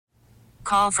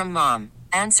call from mom.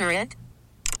 Answer it.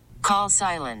 Call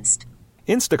silenced.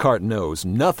 Instacart knows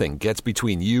nothing gets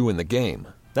between you and the game.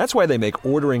 That's why they make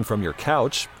ordering from your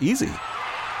couch easy.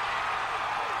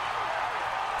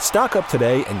 Stock up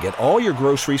today and get all your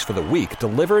groceries for the week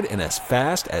delivered in as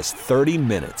fast as 30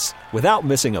 minutes without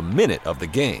missing a minute of the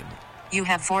game. You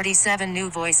have 47 new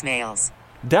voicemails.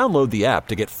 Download the app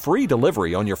to get free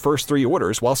delivery on your first 3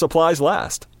 orders while supplies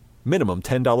last. Minimum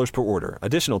 $10 per order.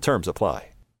 Additional terms apply.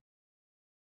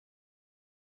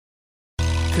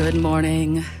 Good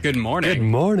morning. Good morning. Good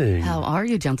morning. How are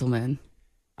you, gentlemen?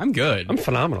 I'm good. I'm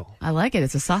phenomenal. I like it.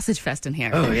 It's a sausage fest in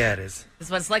here. Oh, yeah, it is. This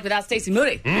is what it's like without Stacey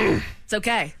Moody. It's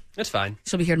okay. It's fine.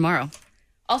 She'll be here tomorrow.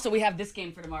 Also, we have this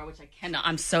game for tomorrow, which I cannot.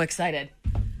 I'm so excited.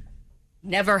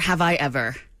 Never have I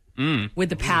ever. With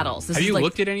the paddles. This Have is you like,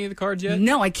 looked at any of the cards yet?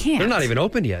 No, I can't. They're not even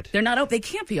opened yet. They're not open. They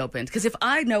can't be opened. Because if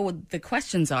I know what the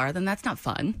questions are, then that's not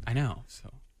fun. I know. So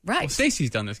Right. Well,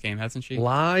 Stacey's done this game, hasn't she?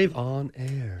 Live on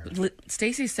air.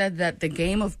 Stacey said that The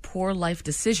Game of Poor Life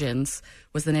Decisions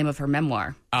was the name of her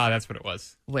memoir. Ah, that's what it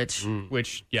was. Which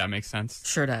Which, yeah, makes sense.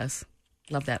 sure does.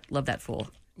 Love that fool.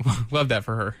 Love that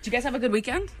for her. Did you guys have a good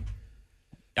weekend?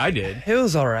 I did. It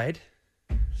was all right.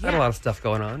 I had a lot of stuff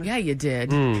going on. Yeah, you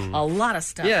did. A lot of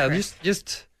stuff. Yeah, Chris.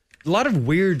 just a lot of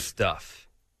weird stuff.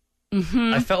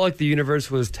 I felt like the universe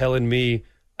was telling me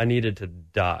I needed to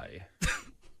die.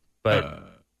 But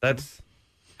that's...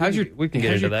 How's your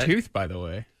into that. tooth, by the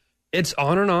way? It's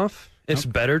on and off. It's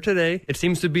better today. It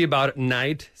seems to be about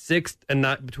night,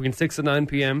 between 6 and 9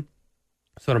 p.m.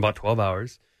 So in about 12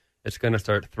 hours, it's going to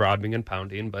start throbbing and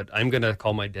pounding. But I'm going to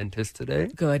call my dentist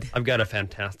today. Good. I've got a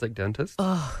fantastic dentist.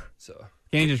 Oh. So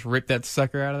Can you just rip that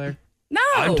sucker out of there? No.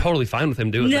 I'm totally fine with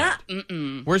him doing that.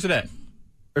 Where's it at?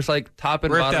 There's like top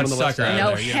and Rip bottom that on the left sucker side. out.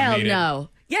 No, there. You don't hell need it. no.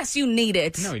 Yes, you need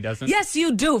it. No, he doesn't. Yes,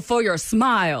 you do for your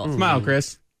smile. Smile,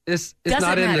 Chris. It's Doesn't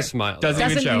not in matter. the smile. Doesn't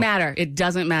even show. Doesn't matter. It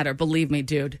doesn't matter. Believe me,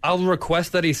 dude. I'll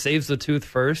request that he saves the tooth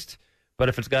first, but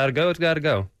if it's got to go, it's got to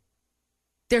go.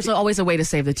 There's always a way to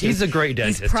save the tooth. He's a great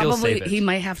dentist. He's He'll probably, save it. he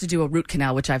might have to do a root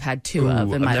canal, which I've had two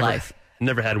of in my life.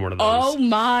 Never had one of those. Oh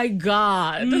my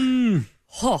God.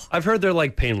 Oh, I've heard they're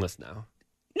like painless now.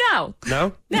 no.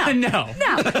 No? No. No.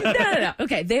 No.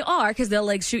 Okay, they are because they'll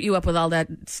like shoot you up with all that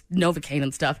Novocaine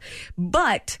and stuff.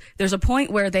 But there's a point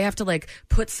where they have to like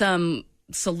put some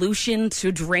solution to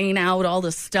drain out all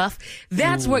the stuff.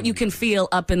 That's what you can feel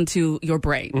up into your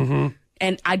brain.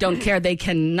 And I don't care. They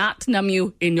cannot numb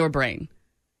you in your brain.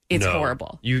 It's No.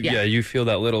 horrible. You feel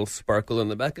that little sparkle in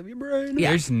the back of your brain. Yeah.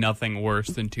 There's nothing worse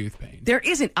than tooth pain. There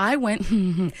isn't. I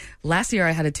went, last year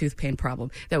I had a tooth pain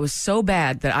problem that was so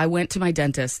bad that I went to my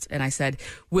dentist and I said,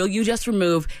 will you just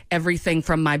remove everything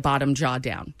from my bottom jaw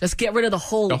down? Just get rid of the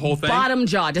whole thing? bottom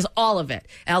jaw, just all of it.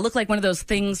 And I'll look like one of those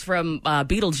things from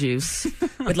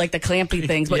Beetlejuice with like the clampy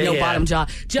things, but no bottom jaw,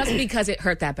 just because it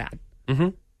hurt that bad.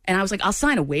 And I was like, I'll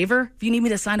sign a waiver if you need me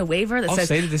to sign a waiver that I'll says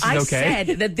say that this is I okay." said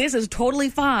that this is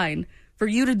totally fine for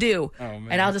you to do. Oh, man.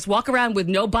 And I'll just walk around with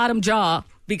no bottom jaw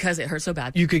because it hurt so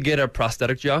bad. You could get a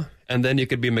prosthetic jaw, and then you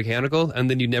could be mechanical, and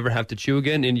then you'd never have to chew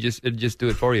again, and it'd just do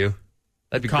it for you.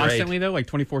 That'd be Constantly, great. though? Like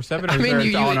 24/7? Or I is mean, there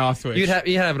you an on-off switch? You'd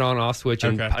have an on-off switch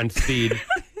and, Okay. and speed.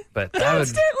 But that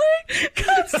would...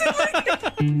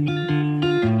 Constantly.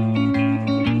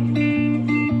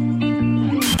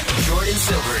 Jordan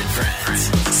Silver and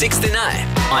Friends. 6 to 9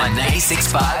 on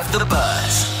 96.5 The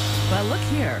Buzz. Well, look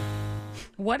here.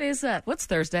 What is that? What's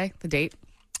Thursday? The date?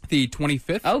 The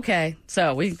 25th? Okay,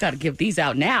 so we got to give these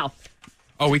out now.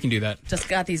 Oh, we can do that. Just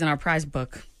got these in our prize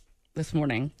book this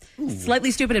morning.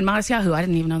 Slightly Stupid and Modest Yahoo. I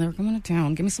didn't even know they were coming to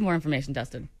town. Give me some more information,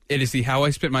 Dustin. It is the How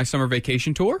I Spent My Summer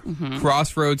Vacation Tour.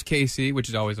 Crossroads KC, which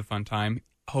is always a fun time.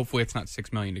 Hopefully it's not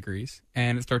 6 million degrees.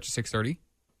 And it starts at 6:30.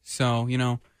 So,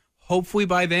 hopefully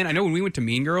by then. I know when we went to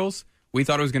Mean Girls, we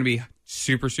thought it was going to be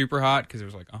super, super hot because it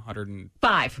was like 100 and...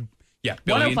 5. Yeah,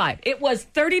 billion. 105. It was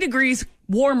 30 degrees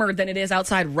warmer than it is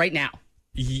outside right now.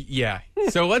 Yeah.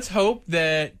 So let's hope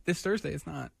that this Thursday is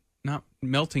not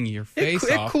melting your face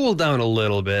It off. cooled down a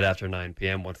little bit after 9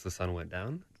 p.m. once the sun went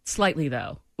down. Slightly,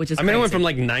 though, which is I mean, it went crazy. from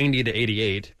like 90 to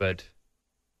 88, but...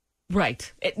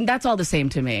 Right. That's all the same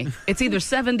to me. It's either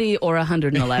 70 or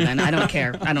 111. I don't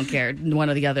care. One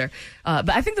or the other. But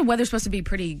I think the weather's supposed to be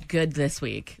pretty good this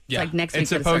week. It's like next week. It's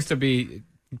supposed to be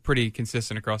pretty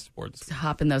consistent across the board.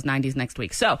 hop in those 90s next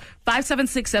week. So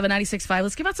 576-7965.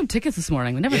 Let's give out some tickets this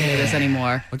morning. We never do this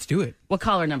anymore. Let's do it. What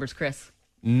caller numbers, Chris?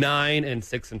 9 and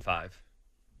 6 and 5.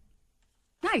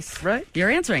 Nice. Right. You're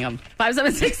answering them.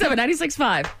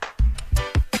 576-7965.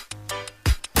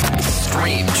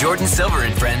 Stream Jordan Silver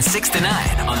and Friends 6 to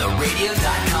 9 on the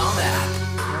radio.com app.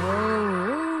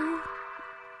 Oh.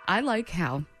 I like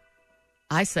how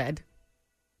I said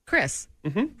Chris,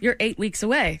 you're 8 weeks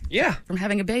away Yeah. from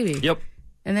having a baby. Yep.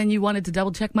 And then you wanted to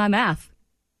double check my math.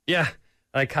 Yeah.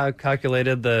 I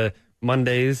calculated the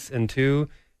Mondays and 2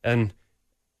 and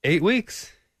 8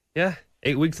 weeks. Yeah.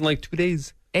 8 weeks and like 2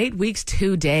 days. 8 weeks,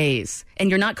 2 days. And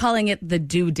you're not calling it the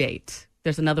due date.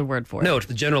 There's another word for it. No, it's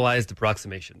the generalized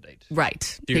approximation date.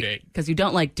 Right. Due date. Because you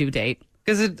don't like due date.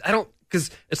 Because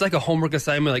it's like a homework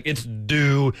assignment. Like it's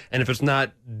due, and if it's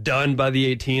not done by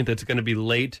the 18th, it's going to be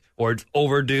late or it's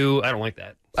overdue. I don't like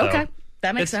that. So Okay.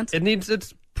 That makes sense. It needs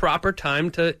its proper time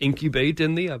to incubate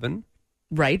in the oven.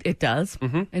 Right, it does.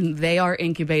 And they are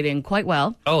incubating quite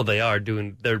well, Oh,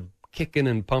 they're kicking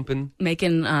and pumping.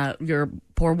 making your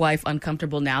poor wife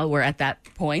uncomfortable now. We're at that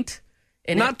point.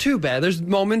 And Not too bad. There's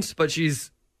moments, but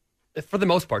for the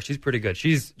most part, she's pretty good.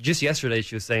 Just yesterday,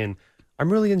 she was saying,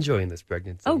 I'm really enjoying this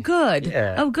pregnancy. Oh, good.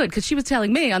 Yeah. Oh, good. Because she was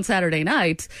telling me on Saturday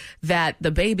night that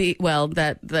the baby,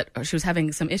 that she was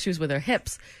having some issues with her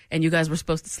hips, and you guys were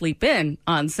supposed to sleep in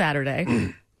on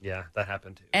Saturday. Yeah, that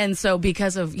happened too. And so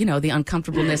because of, the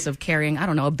uncomfortableness of carrying, I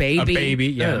don't know, a baby. A baby,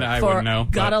 yeah, I for wouldn't know.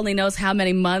 God but- only knows how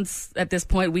many months at this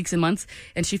point, weeks and months.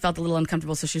 And she felt a little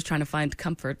uncomfortable, so she was trying to find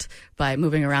comfort by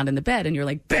moving around in the bed. And you're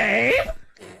like, babe?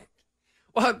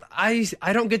 Well, I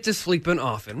don't get to sleep in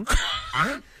often.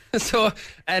 So,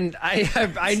 and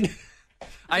I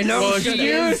know Well, she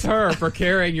excuse her for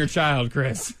carrying your child,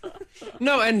 Chris.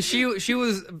 No, and she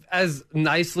was as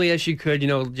nicely as she could,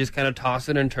 just kind of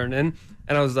tossing and turning.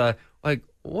 And I was like,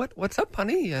 "What's up,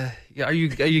 honey? Are you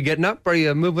getting up? Are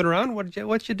you moving around?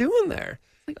 What you doing there?"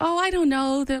 Like, oh, I don't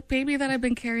know. The baby that I've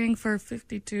been carrying for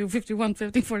 52, 51,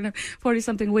 50, 40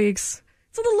 something weeks.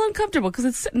 It's a little uncomfortable because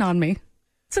it's sitting on me.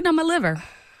 Sitting on my liver.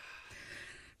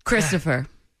 Christopher,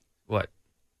 What?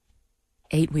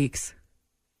 8 weeks.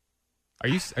 Are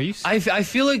you? I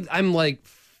feel like I'm like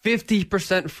 50%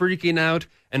 freaking out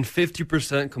and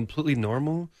 50% completely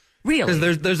normal. Really?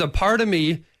 Because there's a part of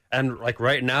me, and like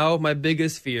right now, my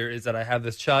biggest fear is that I have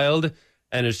this child,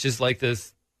 and it's just like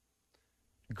this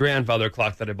grandfather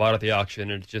clock that I bought at the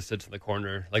auction, and it just sits in the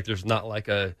corner. Like there's not like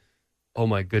oh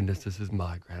my goodness, this is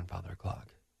my grandfather clock.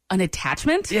 An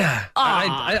attachment? Yeah,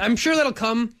 I'm sure that'll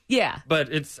come. Yeah. But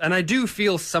and I do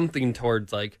feel something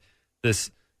towards like this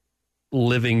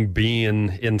living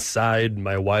being inside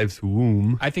my wife's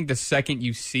womb. I think the second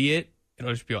you see it,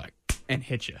 it'll just be like and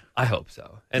hit you. I hope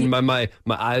so. And my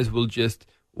eyes will just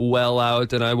well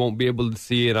out, and I won't be able to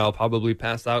see, and I'll probably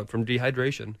pass out from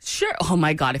dehydration. Sure. Oh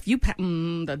my God. If you,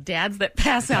 the dads that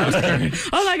pass out.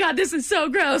 Oh my God, this is so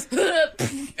gross.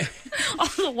 All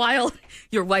the while,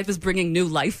 your wife is bringing new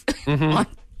life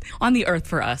on the earth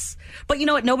for us. But you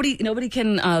know what? Nobody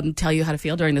can tell you how to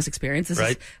feel during this experience. This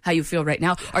is how you feel right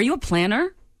now. Are you a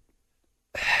planner?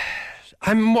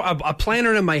 I'm more a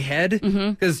planner in my head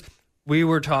because we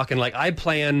were talking like I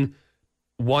plan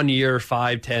 1 year,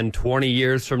 5, 10, 20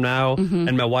 years from now,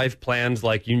 and my wife plans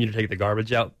like you need to take the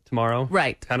garbage out tomorrow,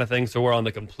 Right? Kind of thing. So we're on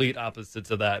the complete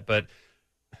opposites of that. But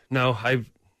no, I've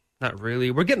not really.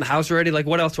 We're getting the house ready. Like,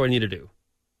 what else do I need to do?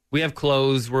 We have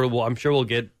clothes. I'm sure we'll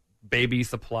get baby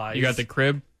supplies. You got the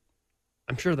crib?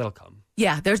 I'm sure that'll come.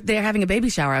 Yeah, they're having a baby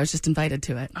shower. I was just invited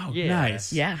to it. Oh, Yeah.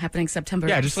 nice. Yeah, happening September.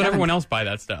 Yeah, just let 7th. everyone else buy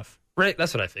that stuff. Right,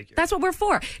 that's what I figured. That's what we're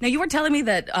for. Now, you were telling me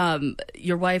that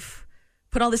your wife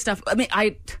put all this stuff. I mean,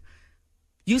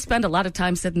 you spend a lot of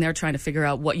time sitting there trying to figure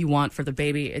out what you want for the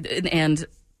baby, and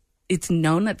it's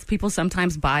known that people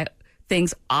sometimes buy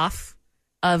things off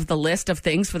of the list of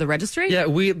things for the registry. Yeah,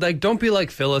 we don't be like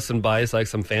Phyllis and buy us like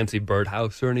some fancy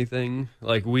birdhouse or anything.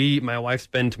 Like my wife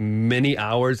spent many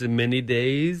hours and many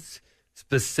days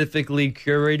specifically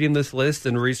curating this list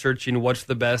and researching what's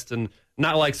the best, and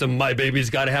not like some my baby's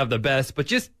got to have the best, but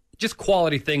just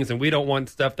quality things, and we don't want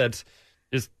stuff that's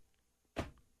just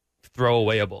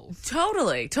throwawayables.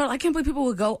 Totally. I can't believe people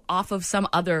would go off of some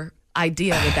other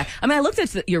idea with that. I mean, I looked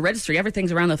at your registry.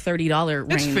 Everything's around the $30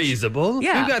 range. It's feasible.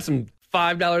 Yeah. We've got some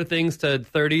 $5 things to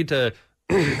 30 to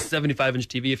 75-inch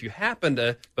TV if you happen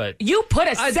to, but You put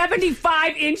a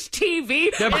 75-inch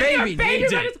TV The on baby your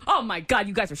needs it. registry? Oh my God,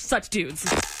 you guys are such dudes.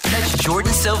 Catch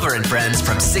Jordan Silver and friends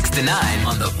from 6 to 9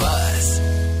 on The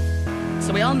Buzz.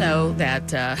 So we all know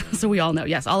that,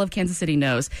 yes, all of Kansas City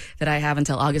knows that I have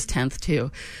until August 10th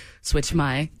to switch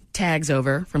my tags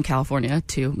over from California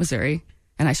to Missouri.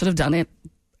 And I should have done it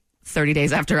 30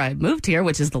 days after I moved here,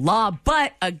 which is the law.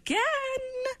 But again,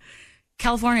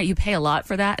 California, you pay a lot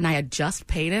for that, and I had just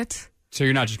paid it. So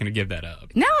you're not just going to give that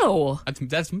up. No.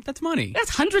 That's money. That's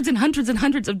hundreds and hundreds and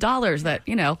hundreds of dollars that,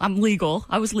 I'm legal.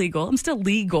 I was legal. I'm still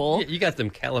legal. you got them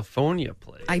California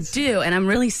plates. I do, and I'm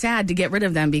really sad to get rid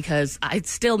of them because I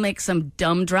still make some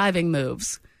dumb driving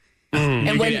moves.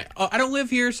 And when I don't live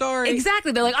here, sorry.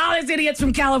 exactly, they're like, "Oh, this idiot's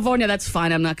from California." That's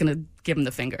fine. I'm not going to give him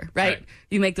the finger, right?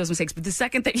 You make those mistakes, but the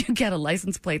second that you get a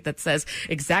license plate that says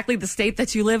exactly the state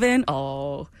that you live in,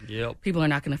 people are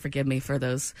not going to forgive me for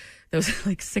those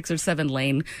like 6 or 7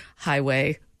 lane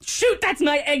highway. Shoot, that's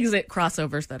my exit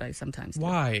crossovers that I sometimes do.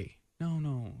 Why?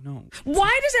 No.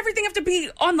 Why does everything have to be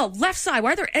on the left side?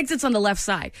 Why are there exits on the left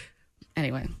side?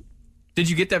 Anyway. Did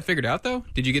you get that figured out, though?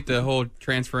 Did you get the whole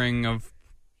transferring of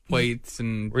plates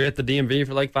and... Were you at the DMV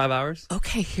for like 5 hours?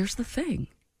 Okay, here's the thing.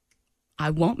 I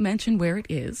won't mention where it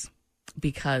is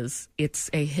because it's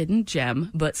a hidden gem,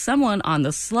 but someone on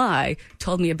the sly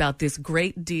told me about this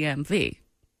great DMV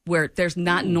where there's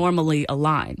not normally a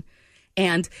line.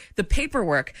 And the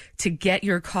paperwork to get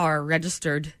your car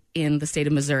registered in the state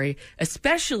of Missouri,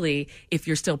 especially if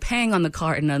you're still paying on the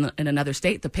car in another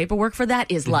state, the paperwork for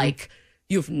that is like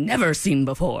you've never seen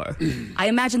before. I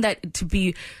imagine that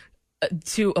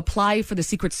to apply for the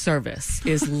Secret Service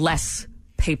is less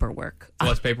paperwork.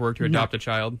 Less paperwork to adopt a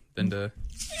child than to...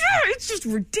 Yeah, it's just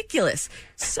ridiculous.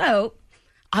 So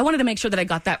I wanted to make sure that I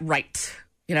got that right.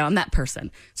 You know, I'm that person.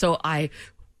 So I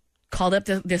called up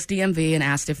this DMV and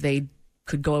asked if they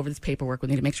could go over this paperwork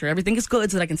with me to make sure everything is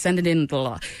good so that I can send it in, blah,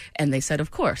 blah. And they said,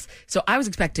 of course. So I was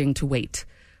expecting to wait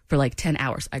for like 10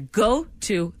 hours. I go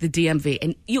to the DMV,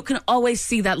 and you can always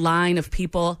see that line of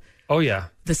people. Oh, yeah.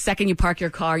 The second you park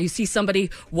your car, you see somebody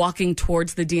walking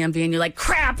towards the DMV, and you're like,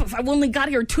 crap, if I only got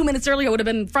here 2 minutes earlier, I would have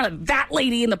been in front of that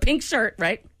lady in the pink shirt,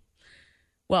 right?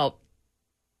 Well,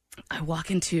 I walk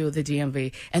into the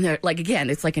DMV, and they're like, again,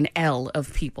 it's like an L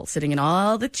of people sitting in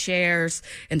all the chairs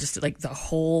and just like the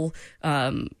whole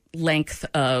length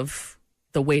of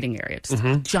the waiting area, just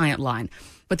a giant line.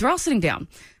 But they're all sitting down,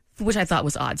 which I thought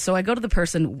was odd. So I go to the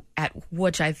person at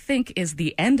which I think is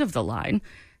the end of the line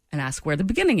and ask where the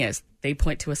beginning is. They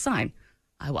point to a sign.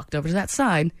 I walked over to that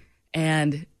sign,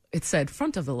 and it said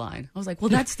front of the line. I was like, well,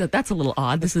 that's a little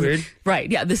odd. This is weird. Right.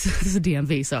 Yeah, this is a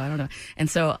DMV, so I don't know. And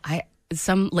so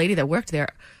some lady that worked there,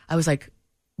 I was like,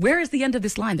 where is the end of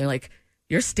this line? They're like,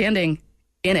 you're standing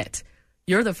in it.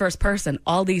 You're the first person.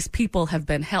 All these people have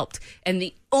been helped. And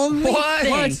the only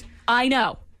thing I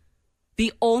know,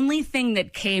 the only thing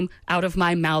that came out of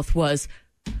my mouth was,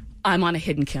 I'm on a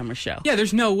hidden camera show. Yeah,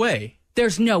 there's no way.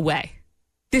 There's no way.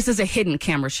 This is a hidden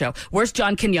camera show. Where's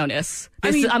John Quinones?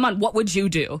 I'm on What Would You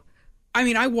Do? I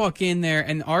mean, I walk in there,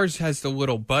 and ours has the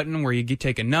little button where you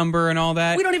take a number and all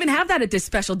that. We don't even have that at this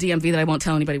special DMV that I won't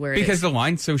tell anybody where it is. Because the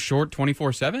line's so short,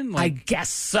 24/7? I guess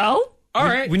so. All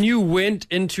right. When you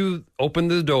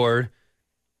opened the door,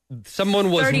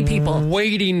 someone was 30 people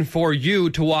waiting for you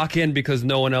to walk in because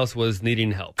no one else was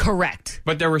needing help. Correct.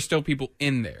 But there were still people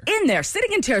in there. In there,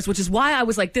 sitting in chairs, which is why I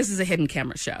was like, this is a hidden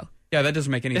camera show. Yeah, that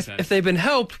doesn't make any sense. If they've been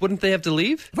helped, wouldn't they have to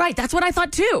leave? Right, that's what I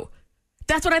thought too.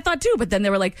 But then they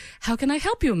were like, how can I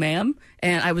help you, ma'am?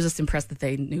 And I was just impressed that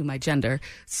they knew my gender.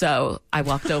 So I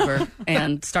walked over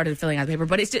and started filling out the paper.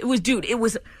 But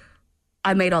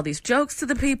I made all these jokes to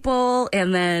the people.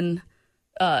 And then,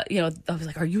 I was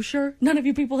like, are you sure? None of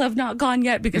you people have not gone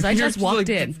yet because I just walked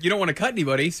in. You don't want to cut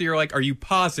anybody. So you're like, are you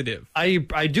positive? I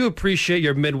do appreciate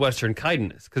your Midwestern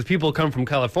kindness because people come from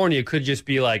California could just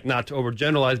be like, not to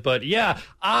overgeneralize, but yeah,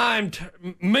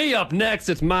 me up next.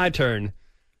 It's my turn.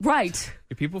 Right.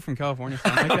 Do people from California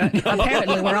sound like that?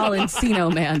 Apparently, we're all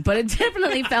Encino Man, but it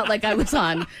definitely felt like I was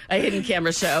on a hidden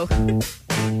camera show.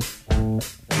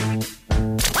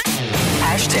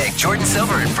 Hashtag Jordan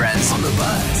Silver and Friends on the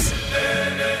Buzz.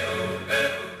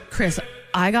 Chris,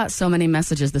 I got so many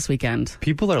messages this weekend.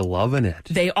 People are loving it.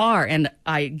 They are, and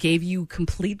I gave you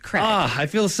complete credit. I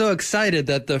feel so excited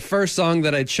that the first song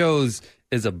that I chose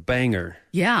is a banger.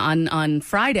 Yeah, on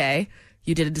Friday,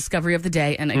 you did a discovery of the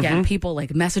day, and again, people like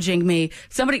messaging me.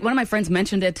 One of my friends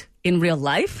mentioned it in real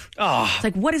life. It's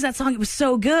like, what is that song? It was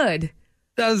so good.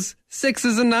 That was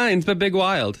 6s and 9s, but Big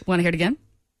Wild. Want to hear it again?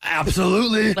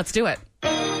 Absolutely. Let's do it.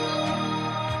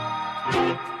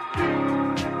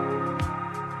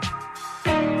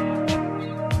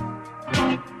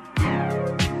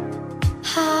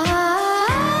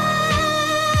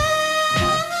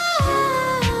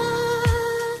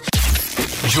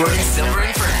 Jordan Silver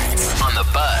and Friends on the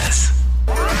Buzz.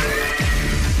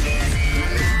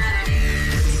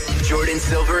 Jordan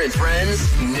Silver and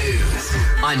Friends News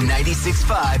on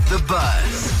 96.5 The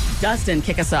Buzz. Dustin,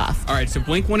 kick us off. All right, so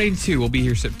Blink-182 will be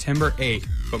here September 8th,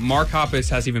 but Mark Hoppus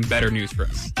has even better news for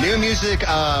us. New music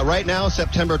right now,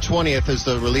 September 20th is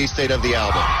the release date of the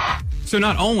album. So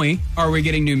not only are we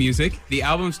getting new music, the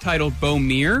album's titled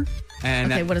Bomir.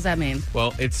 And what does that mean?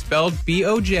 Well, it's spelled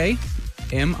Bojmir.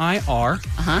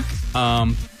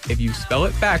 If you spell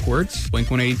it backwards,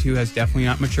 Blink-182 has definitely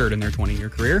not matured in their 20-year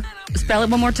career. Spell it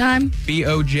one more time.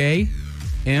 BOJMIR.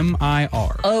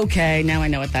 Okay, now I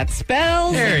know what that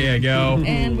spells. There you go.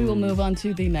 And we will move on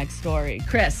to the next story.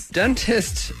 Chris.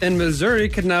 Dentists in Missouri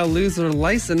could now lose their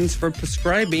license for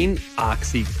prescribing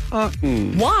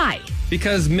OxyContin. Why?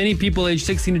 Because many people aged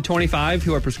 16 to 25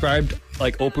 who are prescribed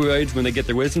like opioids when they get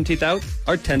their wisdom teeth out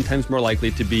are 10 times more likely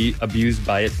to be abused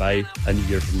by it by a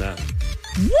year from now.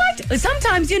 What?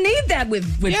 Sometimes you need that with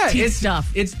teeth stuff.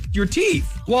 It's your teeth.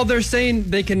 Well, they're saying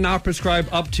they can now prescribe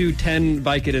up to 10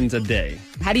 Vicodins a day.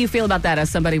 How do you feel about that as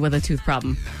somebody with a tooth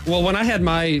problem? Well, when I had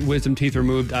my wisdom teeth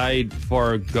removed, I'd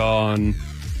forwent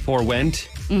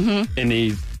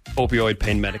any opioid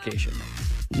pain medication.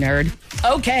 Nerd.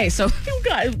 Okay, so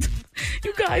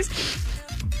you guys,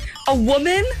 a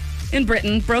woman in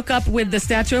Britain broke up with the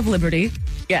Statue of Liberty.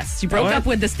 Yes, she broke up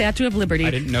with the Statue of Liberty.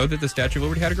 I didn't know that the Statue of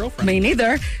Liberty had a girlfriend. Me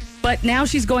neither. But now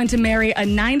she's going to marry a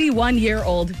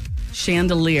 91-year-old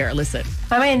chandelier. Listen.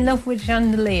 I'm in love with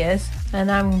chandeliers,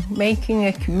 and I'm making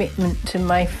a commitment to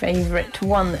my favourite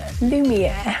one,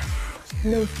 Lumiere.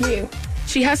 Love you.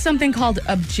 She has something called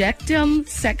objectum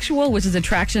sexual, which is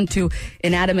attraction to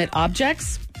inanimate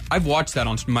objects. I've watched that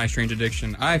on My Strange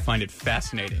Addiction. I find it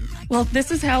fascinating. Well,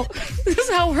 this is how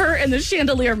her and the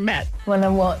chandelier met. When I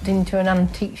walked into an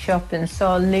antique shop and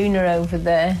saw Luna over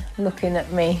there looking at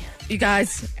me. You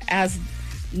guys, as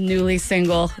newly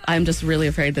single, I'm just really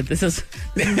afraid that this is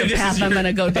the path I'm going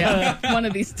to go down one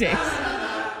of these days.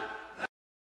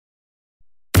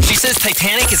 She says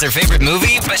Titanic is her favorite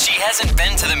movie, but she hasn't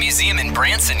been to the museum in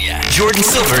Branson yet. Jordan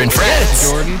Silver and friends.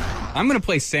 Jordan, I'm going to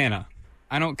play Santa.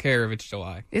 I don't care if it's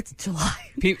July. It's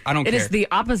July. I don't care. It is the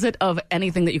opposite of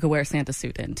anything that you could wear a Santa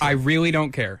suit into. I really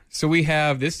don't care. So we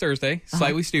have this Thursday,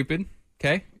 Slightly Stupid,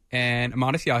 okay, and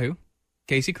Modest Yahoo,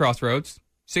 Casey Crossroads,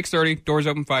 6:30, doors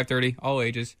open 5:30, all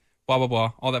ages, blah, blah,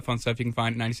 blah, all that fun stuff you can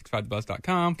find at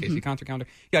 965thebuzz.com, Casey concert calendar.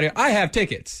 Yada. I have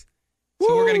tickets.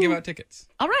 So we're going to give out tickets.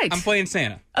 All right. I'm playing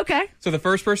Santa. Okay. So the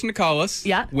first person to call us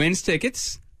wins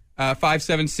tickets.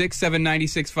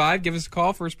 576-790-65. Give us a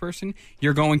call, first person.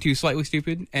 You're going to Slightly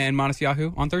Stupid and Modest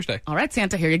Yahoo on Thursday. All right,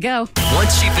 Santa, here you go.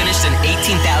 Once she finished an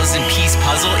 18,000-piece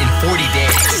puzzle in 40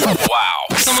 days. Wow.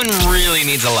 Someone really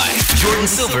needs a life. Jordan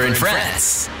Silver and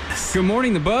friends. Good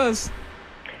morning, The Buzz.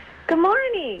 Good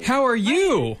morning. How are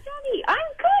you? Johnny, I'm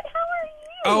good. How are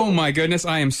you? Oh, my goodness.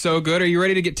 I am so good. Are you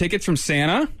ready to get tickets from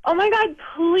Santa? Oh, my God,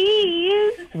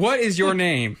 please. What is your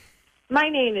name? My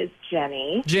name is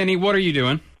Jenny. Jenny, what are you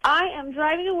doing? I am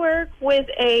driving to work with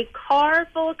a car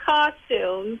full of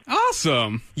costumes.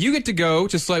 Awesome. You get to go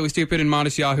to Slightly Stupid and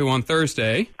Modest Yahoo on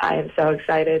Thursday. I am so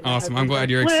excited. Awesome. I'm glad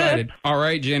you're excited. All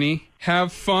right, Jenny.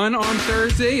 Have fun on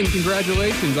Thursday, and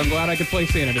congratulations. I'm glad I could play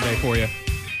Santa today for you.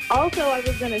 Also, I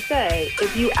was going to say,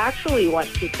 if you actually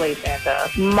want to play Santa,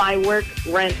 my work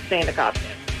rents Santa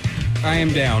costumes. I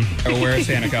am down. I will wear a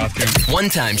Santa costume. One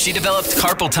time, she developed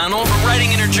carpal tunnel from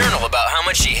writing in her journal about how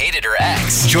much she hated her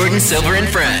ex. Jordan Silver and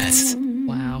friends.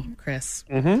 Wow, Chris.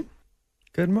 Mm-hmm.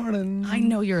 Good morning. I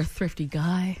know you're a thrifty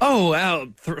guy.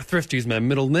 Oh, Thrifty's my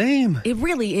middle name. It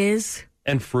really is.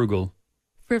 And frugal.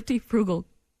 Thrifty, frugal,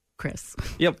 Chris.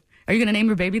 Yep. Are you going to name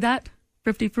your baby that?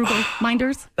 Thrifty, frugal,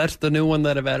 minders? That's the new one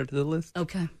that I've added to the list.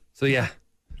 Okay. So, yeah.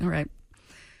 All right.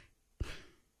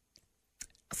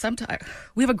 Sometimes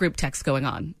we have a group text going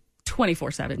on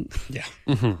 24/7. Yeah.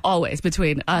 Mm-hmm. Always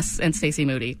between us and Stacey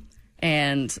Moody.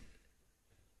 And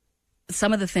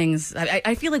some of the things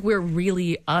I feel like we're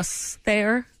really us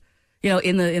there,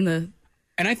 in the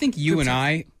And I think you and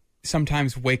I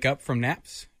sometimes wake up from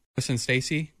naps. Listen,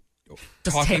 Stacey.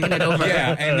 Just taking it over.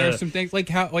 Yeah, and there's some things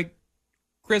like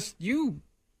Chris, you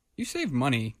save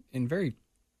money in very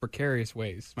precarious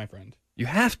ways, my friend. You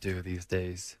have to these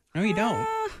days. No, you don't.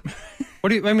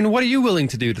 What are you willing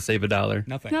to do to save $1?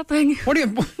 Nothing. What do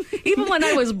you? Even when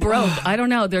I was broke, I don't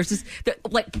know. There's just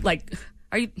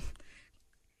are you?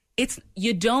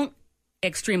 You don't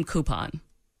extreme coupon,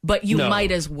 but you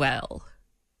might as well.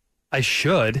 I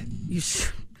should.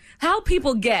 How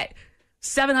people get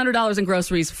 $700 in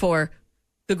groceries for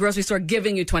the grocery store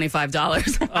giving you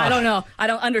 $25? I don't know. I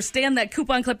don't understand that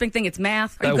coupon clipping thing. It's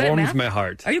math. Are you good at math? That warms my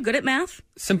heart. Are you good at math?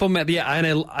 Simple math. Yeah,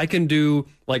 and I can do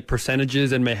like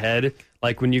percentages in my head.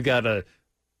 Like when you got a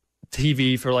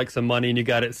TV for like some money and you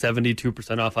got it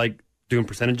 72% off, like doing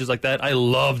percentages like that. I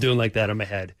love doing like that in my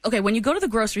head. Okay, when you go to the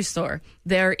grocery store,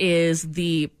 there is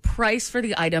the price for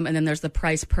the item and then there's the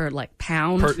price per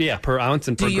pound. Per ounce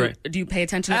and per grain. Do you pay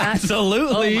attention to that?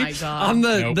 Absolutely. Oh my God. On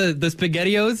the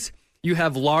SpaghettiOs, you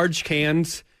have large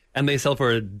cans and they sell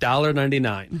for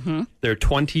 $1.99. Mm-hmm. They're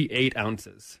 28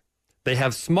 ounces. They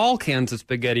have small cans of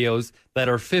SpaghettiOs that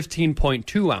are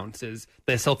 15.2 ounces.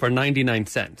 They sell for 99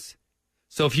 cents.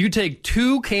 So if you take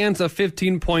 2 cans of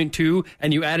 15.2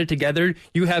 and you add it together,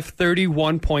 you have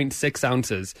 31.6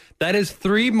 ounces. That is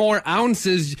 3 more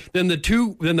ounces than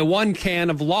the 1 can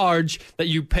of large that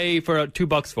you pay for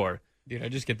 $2 for. Dude, I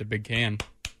just get the big can.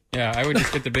 Yeah, I would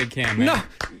just get the big can, man.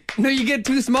 No, you get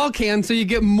 2 small cans, so you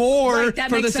get more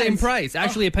for the same price.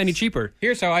 Actually, a penny cheaper.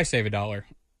 Here's how I save $1.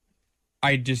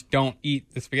 I just don't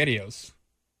eat the SpaghettiOs.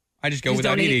 I just go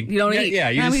without eating. You don't eat. Yeah,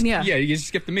 you just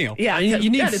skip the meal. Yeah, you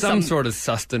need some sort of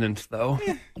sustenance, though.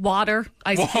 Water,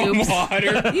 ice cubes.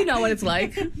 Water. You know what it's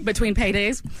like between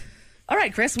paydays. All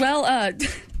right, Chris. Well,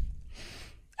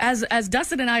 as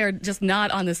Dustin and I are just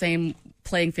not on the same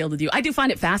playing field with you, I do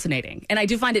find it fascinating, and I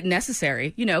do find it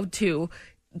necessary, to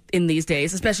in these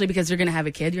days, especially because you're going to have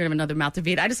a kid, you're going to have another mouth to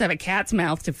feed. I just have a cat's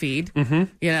mouth to feed.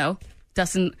 Mm-hmm.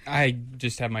 Dustin. I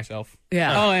just have myself.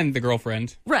 Yeah. Oh, and the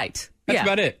girlfriend. Right. That's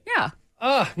about it. Yeah.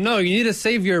 No, you need to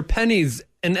save your pennies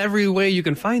in every way you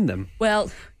can find them.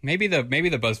 Well, maybe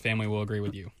the Buzz family will agree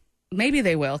with you. Maybe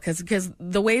they will, because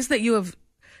the ways that you have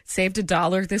saved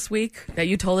 $1 this week that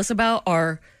you told us about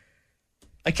are...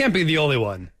 I can't be the only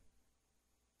one.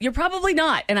 You're probably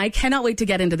not, and I cannot wait to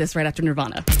get into this right after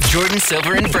Nirvana. Jordan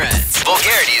Silver and Friends.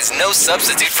 Vulgarity is no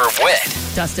substitute for wit.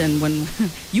 Dustin, when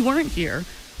you weren't here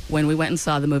when we went and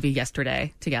saw the movie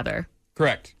yesterday together.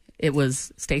 Correct. It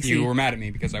was Stacy. You were mad at me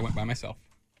because I went by myself.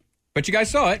 But you guys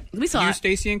saw it. We saw it. You,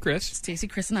 Stacy, and Chris. Stacy,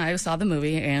 Chris, and I saw the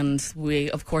movie, and we,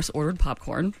 of course, ordered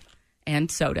popcorn and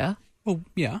soda. Oh,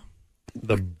 yeah.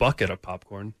 The bucket of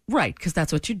popcorn. Right, because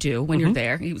that's what you do when you're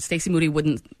there. Stacey Moody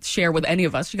wouldn't share with any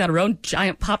of us. She got her own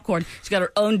giant popcorn. She got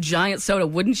her own giant soda.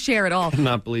 Wouldn't share at all. I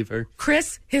cannot believe her.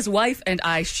 Chris, his wife, and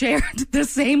I shared the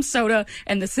same soda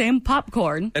and the same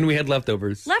popcorn. And we had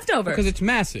leftovers. Because it's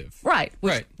massive. Right.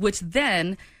 Which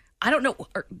then, I don't know,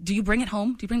 do you bring it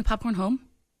home? Do you bring the popcorn home?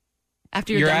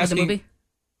 After you're done with the movie?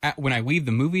 When I leave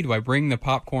the movie, do I bring the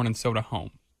popcorn and soda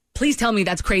home? Please tell me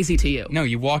that's crazy to you. No,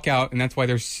 you walk out, and that's why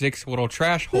there's 6 little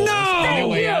trash holes on the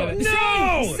way out of it.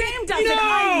 Same Dustin.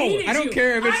 I don't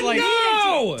care if it's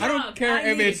I don't care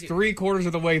if it's 3/4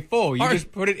 of the way full. You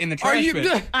just put it in the trash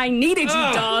bin. I needed you,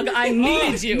 dog. I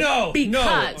needed you.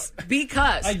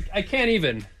 Because I can't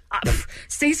even.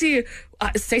 Stacey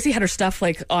had her stuff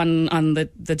on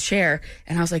the chair,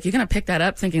 and I was like, "You're gonna pick that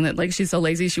up?" Thinking that she's so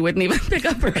lazy she wouldn't even pick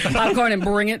up her popcorn and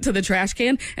bring it to the trash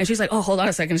can. And she's like, "Oh, hold on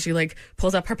a second." She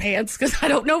pulls up her pants because I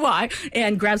don't know why,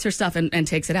 and grabs her stuff and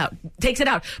takes it out.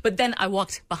 But then I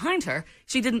walked behind her.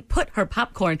 She didn't put her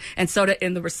popcorn and soda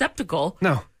in the receptacle.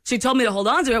 No, she told me to hold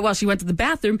on to it while she went to the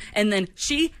bathroom, and then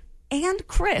she and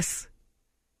Chris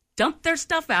dumped their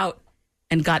stuff out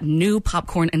and got new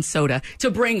popcorn and soda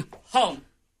to bring home.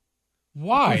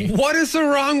 Why? What is so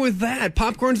wrong with that?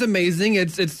 Popcorn's amazing.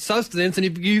 It's sustenance, and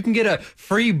if you can get a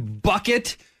free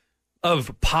bucket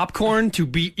of popcorn to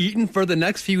be eaten for the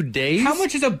next few days. How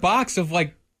much is a box of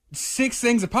 6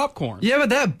 things of popcorn? Yeah, but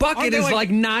that bucket is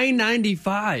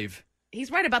 $9.95.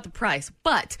 He's right about the price,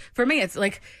 but for me, it's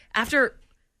after,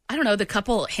 I don't know, the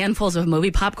couple handfuls of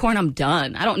movie popcorn, I'm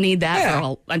done. I don't need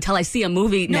that until I see a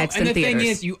movie next in theaters. And the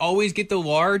thing is, you always get the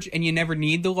large, and you never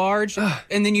need the large,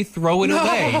 and then you throw it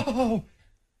away.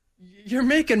 You're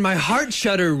making my heart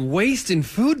shudder wasting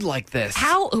food like this.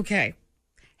 How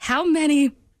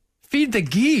many... Feed the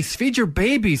geese. Feed your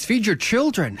babies. Feed your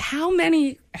children. How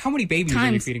many babies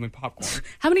are you feeding with popcorn?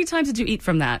 How many times did you eat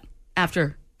from that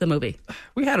after the movie?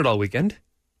 We had it all weekend.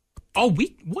 All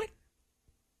week? What?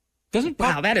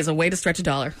 Wow, that is a way to stretch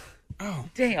 $1. Oh.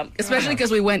 Damn. Especially because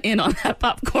we went in on that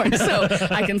popcorn, so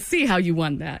I can see how you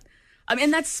won that. I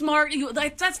mean, that's smart.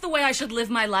 That's the way I should live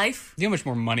my life. Do you know how much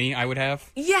more money I would have?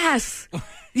 Yes.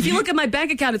 If you look at my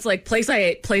bank account, it's place I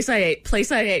ate, place I ate,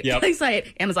 place I ate, place I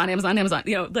ate, Amazon.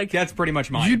 That's pretty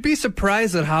much mine. You'd be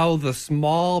surprised at how the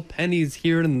small pennies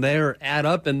here and there add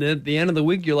up, and then at the end of the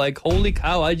week, you're like, holy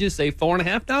cow, I just saved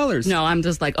 $4.50. No, I'm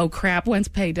just like, oh crap, when's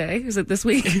payday? Is it this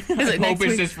week? Is it next week?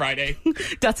 It's this Friday.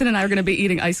 Dustin and I are going to be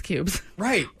eating ice cubes.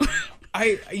 Right.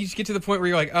 You just get to the point where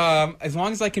you're like, as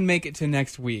long as I can make it to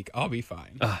next week, I'll be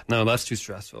fine. No, that's too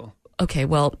stressful. Okay,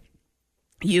 well,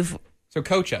 So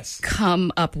coach us.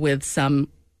 Come up with some,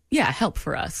 help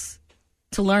for us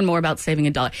to learn more about saving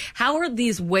 $1. How are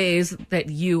these ways that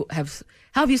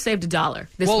how have you saved $1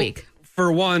 this week?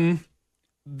 For one,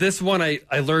 this one I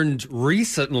learned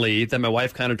recently that my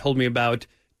wife kind of told me about,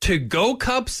 to-go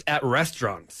cups at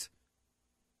restaurants.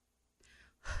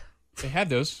 They have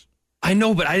those. I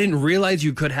know, but I didn't realize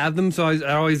you could have them, so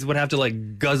I always would have to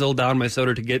like guzzle down my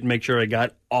soda to make sure I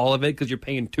got all of it because you're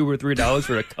paying $2 or $3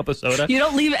 for a cup of soda. You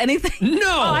don't leave anything? No.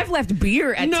 Oh, I've left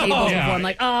beer at tables Yeah. before. I'm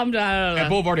like, I'm done.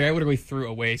 At Boulevardier, I literally threw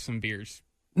away some beers.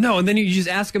 No, and then you just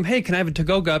ask them, hey, can I have a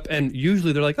to-go cup? And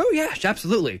usually they're like, oh, yeah,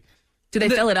 absolutely. Do they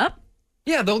fill it up?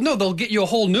 Yeah, they'll get you a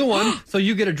whole new one. So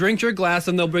you get a drink your glass,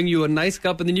 and they'll bring you a nice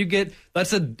cup, and then you get,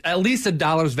 at least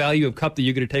 $1 value of cup that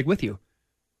you get to take with you.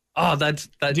 Oh, that's.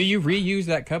 Do you reuse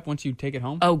that cup once you take it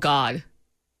home? Oh, God.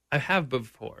 I have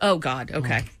before. Oh, God.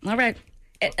 Okay. All right.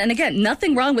 And again,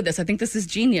 nothing wrong with this. I think this is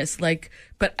genius.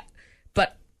 But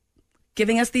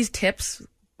giving us these tips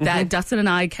that Dustin and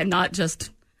I cannot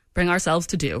just bring ourselves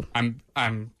to do. I'm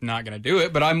not going to do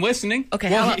it, but I'm listening. Okay.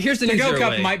 Well, here's an To-go easier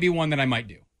cup way. might be one that I might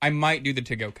do. I might do the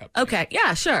to-go cup. Okay.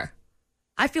 Yeah, sure.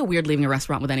 I feel weird leaving a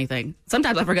restaurant with anything.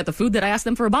 Sometimes I forget the food that I asked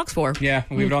them for a box for. Yeah,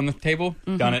 leave it on the table.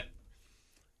 Done it.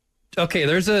 Okay,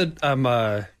 there's a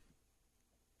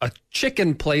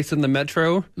chicken place in the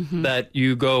metro that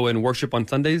you go and worship on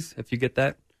Sundays, if you get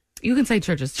that. You can say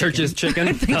Church's Chicken. Church's Chicken.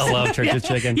 I love Church's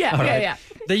Chicken. Yeah, All yeah, right. yeah.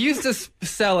 They used to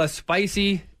sell a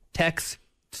spicy Tex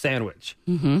sandwich.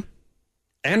 Mm-hmm.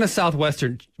 And a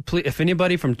Southwestern. Please, if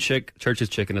anybody from Church's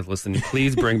Chicken is listening,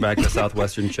 please bring back the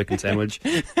Southwestern chicken sandwich.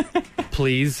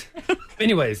 Please.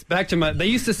 Anyways, back to they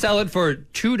used to sell it for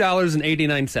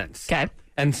 $2.89. Okay.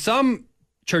 And some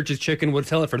Church's Chicken would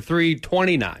sell it for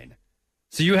 $3.29.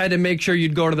 So you had to make sure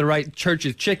you'd go to the right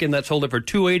Church's Chicken that sold it for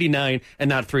 $2.89 and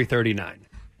not $3.39.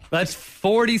 That's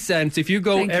 40 cents. If you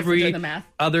go Thank you for doing the math.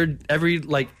 every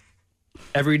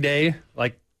day,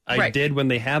 like I Right. did when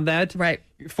they have that, Right.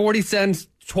 40 cents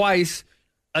twice,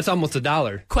 that's almost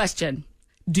 $1. Question.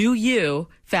 Do you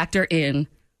factor in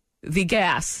the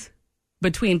gas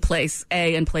between place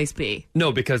A and place B?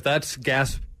 No, because that's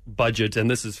gas budget and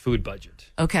this is food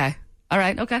budget. Okay. All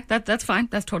right. Okay. That's fine.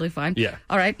 That's totally fine. Yeah.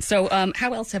 All right. So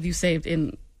how else have you saved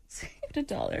 $1?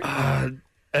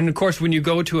 And of course, when you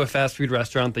go to a fast food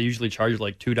restaurant, they usually charge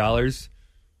like $2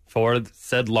 for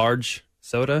said large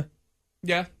soda.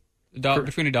 Yeah.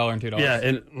 Between $1 and $2. Yeah,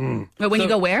 and But when you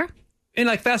go where? in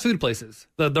like fast food places,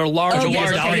 they're large, Oh, large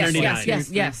yes, okay, $1.99.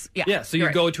 yes. Yeah. Yeah, so you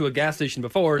You're go right. to a gas station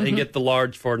before and get the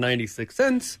large for 96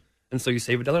 cents, and so you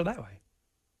save $1 that way.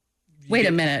 Wait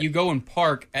a minute. You go and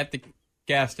park at the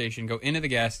gas station, go into the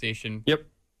gas station, Yep,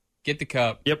 get the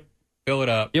cup, yep, fill it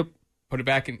up, yep, put it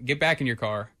back get back in your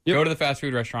car, Yep. go to the fast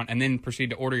food restaurant, and then proceed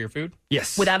to order your food.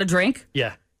 yes. Without a drink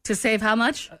Yeah, to save how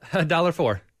much?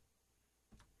 $1.04.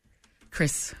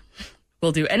 Chris,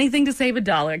 we'll do anything to save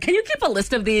 $1. Can you keep a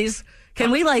list of these?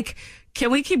 Can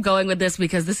we keep going with this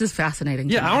because this is fascinating?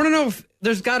 to Yeah, me. I want to know if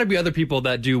there's got to be other people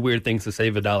that do weird things to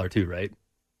save $1 too, right?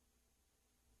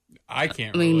 I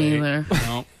can't Me relate. neither.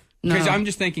 No. Because No. I'm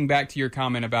just thinking back to your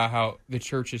comment about how the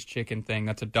Church's Chicken thing,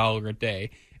 that's $1 a day.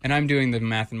 And I'm doing the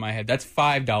math in my head. That's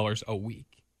 $5 a week.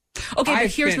 Okay, I've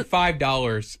but here's spent the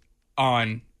 $5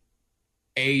 on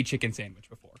a chicken sandwich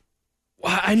before.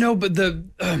 Well, I know, but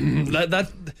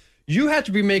that you have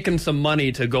to be making some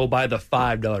money to go buy the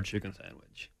 $5 chicken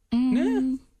sandwich.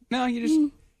 No,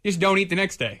 you just don't eat the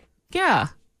next day. yeah.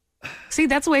 See,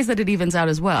 that's ways that it evens out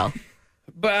as well.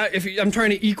 But I'm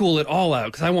trying to equal it all out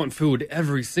because I want food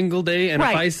every single day, and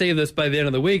Right. if I save this by the end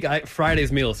of the week,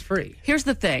 Friday's meal is free. Here's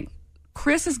the thing.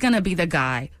 Chris is going to be the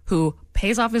guy who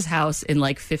pays off his house in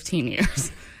like 15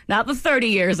 years. Not the 30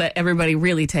 years that everybody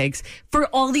really takes for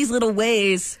all these little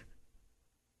ways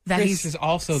that Chris he's is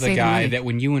also the saving guy money. that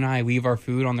when you and I leave our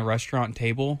food on the restaurant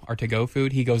table, our to-go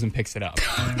food, he goes and picks it up.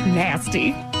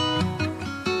 nasty.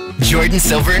 Jordan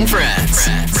Silver and Friends.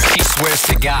 He swears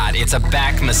to God it's a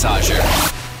back massager.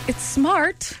 It's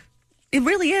smart. It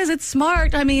really is. It's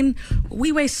smart. I mean,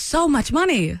 we waste so much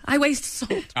money. I waste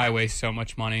so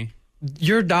much money.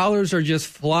 Your dollars are just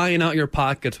flying out your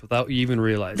pockets without you even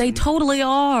realizing. They totally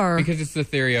are. Because it's the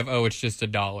theory of, it's just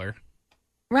 $1.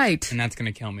 Right. And that's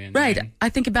going to kill me. In the Right. end. I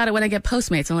think about it when I get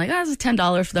Postmates. I'm like, this is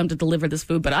 $10 for them to deliver this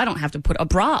food, but I don't have to put a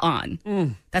bra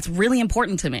on. That's really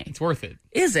important to me. It's worth it.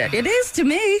 Is it? It is to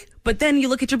me. But then you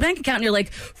look at your bank account and you're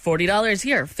like, $40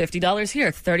 here, $50 here,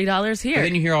 $30 here. But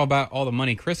then you hear all about all the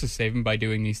money Chris is saving by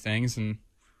doing these things, and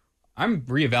I'm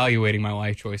reevaluating my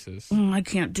life choices. I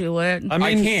can't do it. I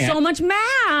mean, can't. So much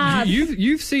math.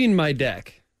 You've seen my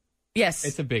deck. Yes.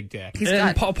 It's a big deck. He's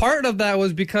And got, part of that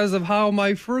was because of how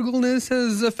my frugalness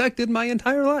has affected my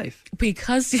entire life.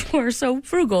 because you are so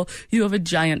frugal, you have a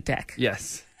giant deck.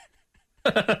 Yes.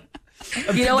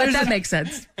 You know what? That makes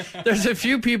sense. There's a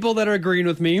few people that are agreeing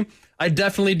with me. I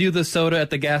definitely do the soda at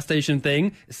the gas station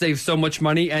thing. It saves so much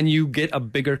money, and you get a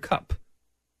bigger cup.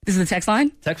 This is the text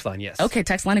line? Text line, yes. Okay,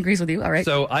 text line agrees with you. All right.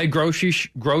 So I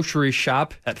grocery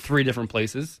shop at 3 different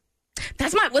places.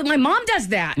 That's my mom does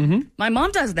that. My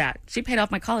mom does that. She paid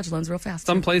off my college loans real fast.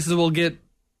 Some places will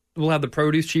have the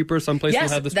produce cheaper. Some places will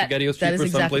have the SpaghettiOs cheaper.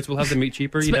 Some places will have the meat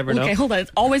cheaper. You never know. Okay, hold on.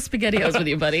 It's always SpaghettiOs with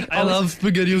you, buddy. I love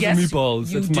SpaghettiOs and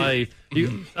meatballs. It's do.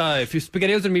 If you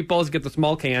SpaghettiOs and meatballs, get the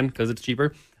small can because it's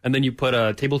cheaper, and then you put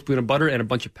a tablespoon of butter and a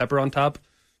bunch of pepper on top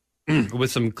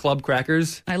with some club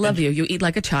crackers. I love you. You eat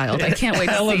like a child. I can't wait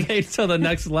to see. Elevate to the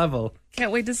next level.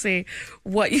 Can't wait to see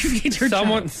what you feed your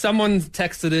child. Someone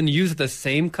texted in, use the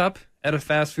same cup at a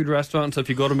fast food restaurant. So if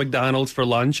you go to McDonald's for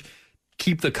lunch,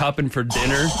 keep the cup and for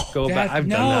dinner, go back. I've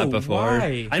done that before.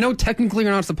 Why? I know technically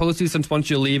you're not supposed to, since once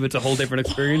you leave, it's a whole different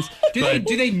experience. Do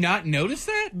they not notice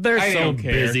that? They're so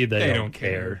busy they don't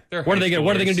care. They're What are they high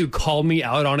going to schoolers. do? Call me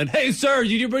out on it? Hey, sir,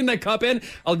 did you bring that cup in?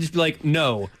 I'll just be like,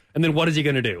 no. And then what is he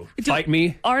going to do? Fight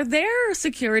me? Are there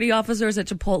security officers at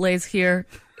Chipotle's here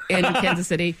in Kansas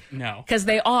City? No. Because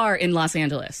they are in Los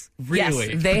Angeles.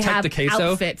 Really? Yes, they Protect have the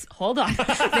queso? outfits. Hold on.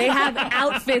 They have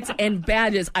outfits and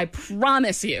badges, I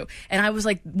promise you. And I was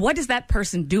like, what is that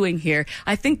person doing here?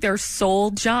 I think their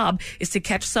sole job is to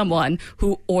catch someone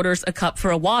who orders a cup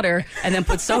for a water and then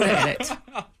puts soda in it.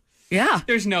 Yeah.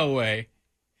 There's no way.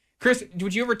 Chris,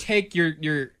 would you ever take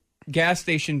your gas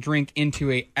station drink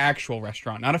into a actual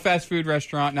restaurant, not a fast food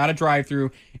restaurant, not a drive-through,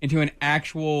 into an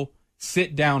actual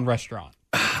sit-down restaurant?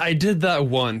 I did that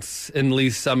once in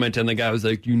Lee's Summit, and the guy was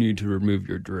like, you need to remove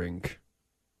your drink.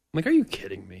 I'm like, are you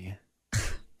kidding me?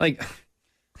 Like,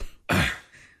 that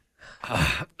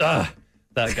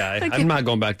guy. I'm not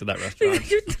going back to that restaurant.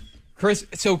 Chris,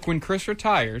 so when Chris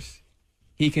retires,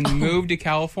 he can move to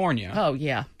California. Oh,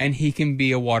 yeah. And he can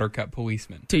be a water cup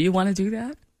policeman. Do you want to do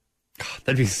that?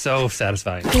 That'd be so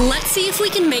satisfying. Let's see if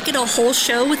we can make it a whole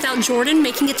show without Jordan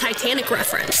making a Titanic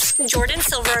reference. Jordan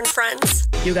Silver and Friends.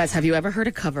 You guys, have you ever heard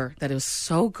a cover that is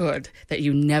so good that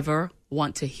you never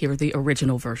want to hear the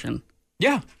original version?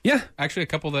 Yeah. Yeah. Actually, a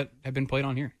couple that have been played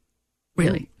on here.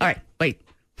 Really? All right, wait.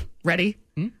 Ready?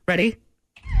 Ready?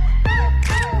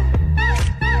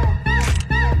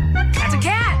 That's a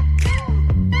cat!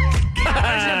 Cat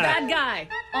version of bad guy.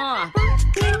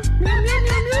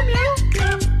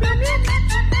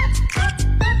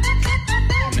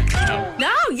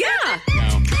 No, yeah.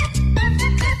 No.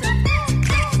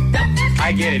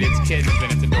 I get it. It's kids,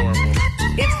 and it's adorable.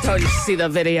 It's totally. You see the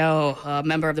video. A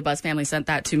member of the Buzz family sent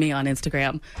that to me on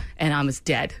Instagram, and I was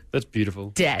dead. That's beautiful.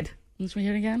 Dead. Let's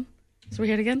hear it again. Let's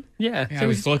hear it again. Yeah. I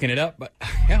was looking it up, but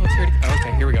yeah, let's hear it.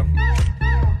 Okay, here we go.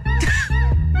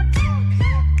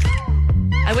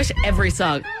 I wish every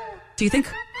song. Do you think,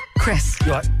 Chris?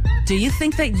 What? Do you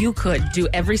think that you could do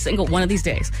every single one of these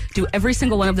days? Do every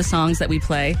single one of the songs that we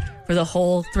play for the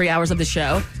whole 3 hours of the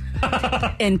show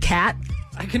in cat?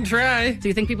 I can try. Do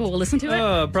you think people will listen to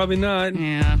it? Probably not.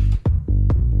 Yeah.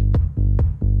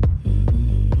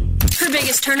 Her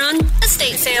biggest turn on,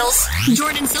 estate sales.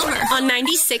 Jordan Silver on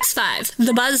 96.5.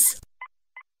 The Buzz.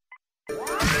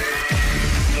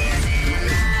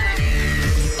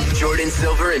 Jordan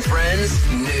Silver and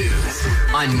Friends News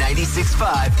on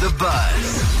 96.5 The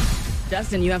Buzz.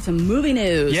 Dustin, you have some movie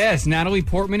news. Yes, Natalie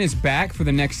Portman is back for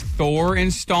the next Thor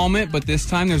installment, but this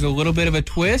time there's a little bit of a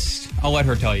twist. I'll let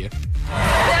her tell you.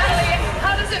 Natalie,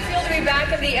 how does it feel to be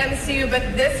back in the MCU, but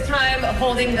this time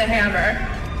holding the hammer?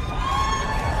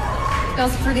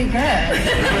 Feels pretty good.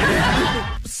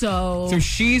 So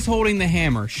she's holding the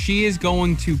hammer. She is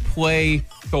going to play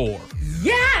Thor.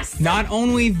 Yes! Not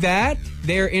only that,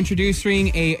 they're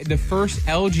introducing the first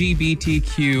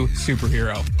LGBTQ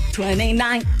superhero.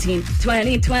 2019,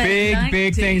 2020.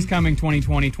 Big things coming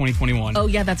 2020, 2021. Oh,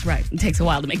 yeah, that's right. It takes a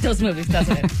while to make those movies,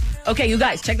 doesn't it? Okay, you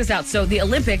guys, check this out. So the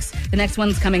Olympics, the next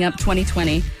one's coming up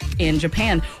 2020 in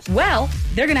Japan. Well,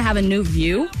 they're going to have a new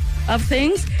view of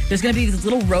things. There's going to be these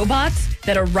little robots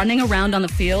that are running around on the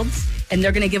fields, and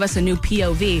they're going to give us a new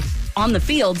POV on the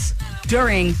fields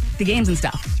during the games and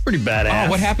stuff. It's pretty badass. Oh,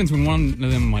 what happens when one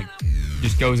of them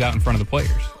just goes out in front of the players?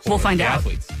 We'll find the out.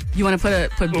 Athletes. You want to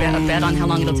put a bet on how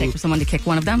long it'll take for someone to kick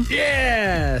one of them?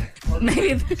 Yeah.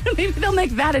 Maybe they'll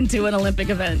make that into an Olympic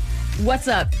event. What's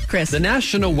up, Chris? The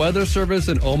National Weather Service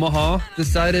in Omaha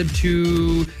decided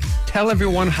to tell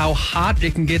everyone how hot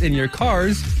it can get in your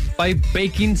cars by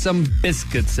baking some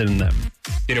biscuits in them.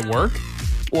 Did it work?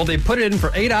 Well, they put it in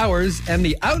for 8 hours, and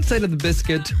the outside of the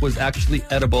biscuit was actually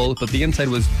edible, but the inside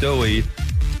was doughy.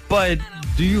 But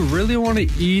do you really want to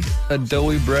eat a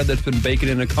doughy bread that's been baking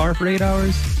in a car for 8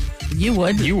 hours? You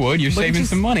would. You would. You're saving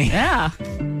some money. Yeah.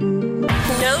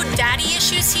 No daddy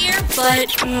issues here,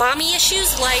 but mommy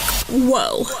issues like,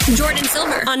 whoa. Jordan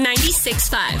Silver on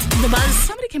 96.5. The Buzz.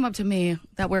 Somebody came up to me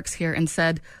that works here and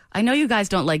said, I know you guys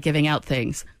don't like giving out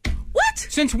things. What?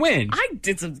 Since when?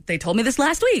 They told me this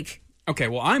last week. Okay,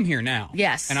 well, I'm here now.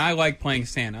 Yes. And I like playing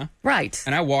Santa. Right.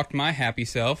 And I walked my happy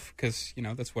self, because,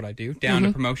 that's what I do, down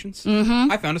to promotions.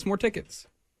 Mm-hmm. I found us more tickets.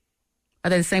 Are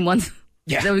they the same ones?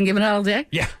 Yeah. That we've been giving out all day?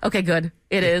 Yeah. Okay, good.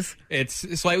 It is.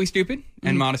 It's Slightly Stupid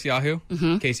and Modest Yahoo,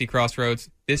 KC Crossroads,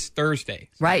 this Thursday.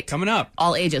 Right. Coming up.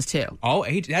 All ages, too. All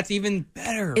ages. That's even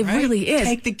better, It right? really is.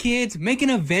 Take the kids, make an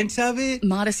event of it.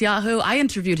 Modest Yahoo. I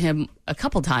interviewed him a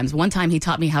couple times. One time he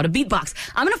taught me how to beatbox.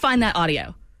 I'm going to find that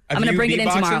audio. I'm going to bring it in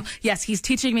tomorrow. Yes, he's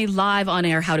teaching me live on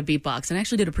air how to beatbox, and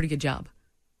actually did a pretty good job.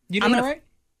 You doing all right?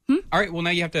 All right, well,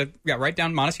 now you have to write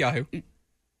down Modest Yahoo.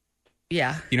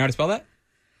 Yeah. You know how to spell that?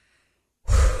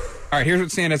 All right, here's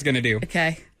what Santa's going to do.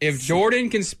 Okay. If Jordan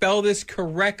can spell this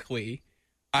correctly,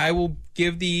 I will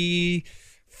give the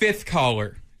 5th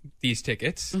caller these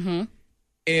tickets. Mm-hmm.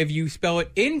 If you spell it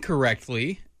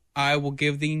incorrectly, I will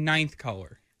give the 9th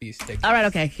caller these tickets. All right,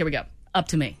 okay, here we go. Up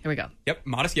to me. Here we go. Yep,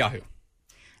 Modest Yahoo.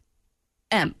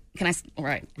 All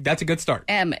right. That's a good start.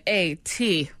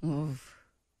 M-A-T.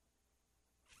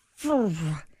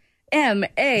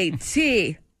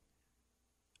 M-A-T-Y.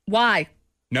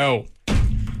 No.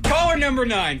 Caller number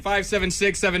 9,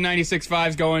 576-796-5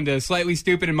 is going to Slightly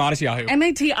Stupid and Modest Yahoo.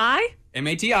 M-A-T-I?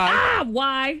 M-A-T-I. Ah,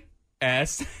 Y.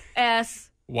 S. S.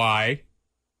 Y.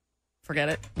 Forget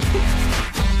it.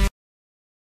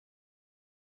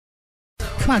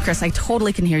 Come on, Chris. I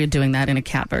totally can hear you doing that in a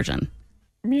cat version.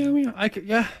 Meow, meow. I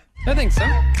think so.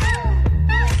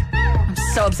 I'm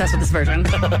so obsessed with this version.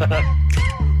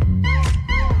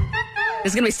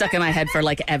 It's going to be stuck in my head for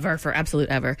ever, for absolute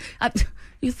ever.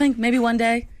 You think maybe one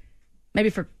day, maybe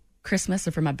for Christmas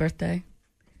or for my birthday,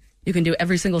 you can do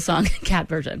every single song in cat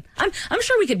version. I'm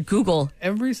sure we could Google.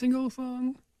 Every single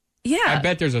song? Yeah. I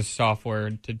bet there's a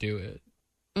software to do it.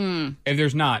 If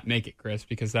there's not, make it, Chris,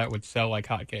 because that would sell like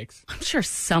hotcakes. I'm sure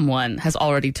someone has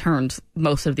already turned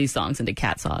most of these songs into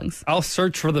cat songs. I'll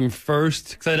search for them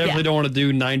first, because I definitely don't want to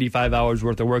do 95 hours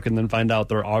worth of work and then find out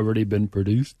they're already been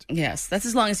produced. Yes, that's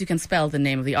as long as you can spell the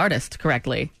name of the artist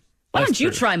correctly. Why That's don't you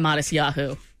true. try Modest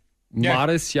Yahoo? Yeah.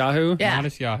 Modest Yahoo? Yeah.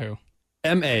 Modest Yahoo.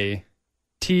 M-A-T-I-S-Y-H-U?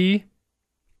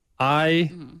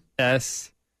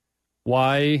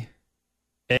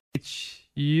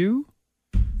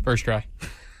 First try.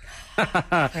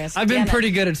 Chris, I've been damn it. pretty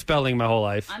good at spelling my whole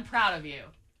life. I'm proud of you.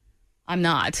 I'm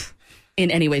not in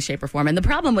any way, shape, or form. And the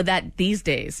problem with that these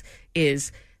days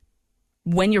is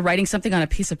when you're writing something on a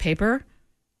piece of paper,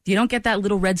 you don't get that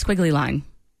little red squiggly line.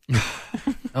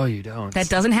 Oh, you don't? That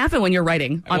doesn't happen when you're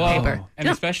writing on paper. And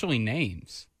especially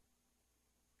names.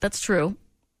 That's true.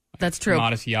 That's true.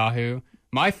 Modest Yahoo.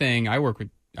 My thing, I work with,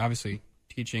 obviously,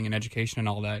 teaching and education and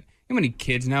all that. You know how many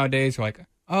kids nowadays are like,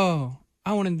 oh,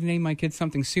 I wanted to name my kids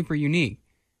something super unique.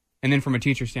 And then from a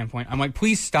teacher standpoint, I'm like,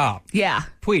 please stop. Yeah.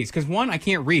 Please. Because one, I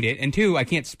can't read it. And two, I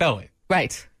can't spell it.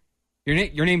 Right.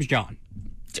 Your name's John.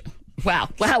 Wow.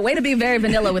 Way to be very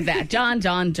vanilla with that. John.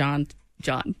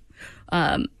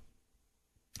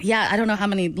 Yeah, I don't know how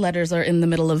many letters are in the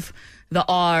middle of the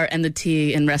R and the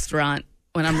T in restaurant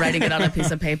when I'm writing it on a piece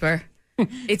of paper.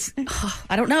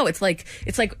 I don't know. It's like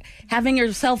having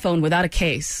your cell phone without a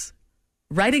case.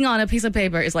 Writing on a piece of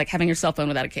paper is like having your cell phone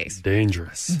without a case.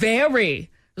 Dangerous. Very. I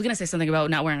was going to say something about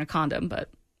not wearing a condom, but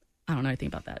I don't know anything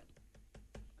about that.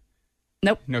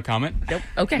 Nope. No comment? Nope.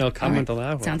 Okay. No comment All right. on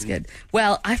that one. Sounds good.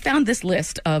 Well, I found this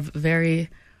list of very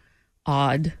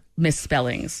odd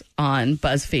misspellings on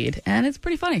BuzzFeed, and it's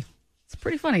pretty funny.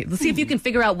 Let's see if you can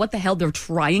figure out what the hell they're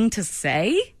trying to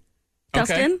say.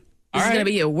 Dustin, this is going to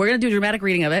be you. We're going to do a dramatic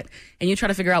reading of it, and you try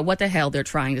to figure out what the hell they're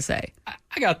trying to say.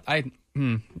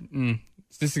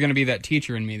 This is going to be that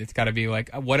teacher in me that's got to be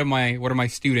like, what are my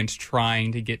students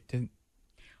trying to get to?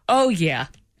 Oh, yeah.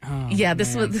 Oh,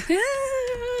 This man. was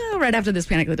right after this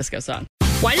Panic at the Disco song.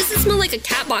 Why does it smell like a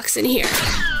cat box in here?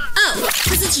 Oh,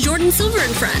 because it's Jordan Silver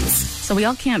and Friends. So we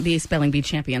all can't be spelling bee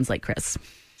champions like Chris.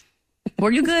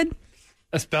 Were you good?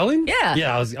 A spelling? Yeah.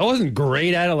 Yeah, I wasn't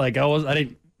great at it. Like I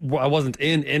wasn't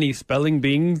in any spelling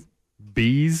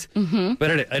bees,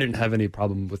 but I didn't have any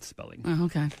problem with spelling. Oh,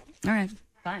 okay. All right.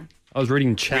 Fine. I was reading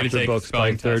We had to chapter take books by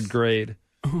spelling third tests. grade.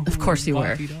 Of course you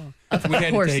were. We had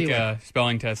to course take you a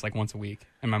spelling test like once a week,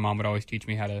 and my mom would always teach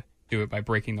me how to do it by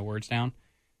breaking the words down.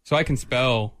 So I can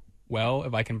spell well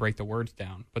if I can break the words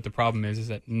down. But the problem is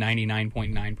that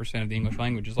 99.9% of the English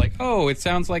language is like, oh, it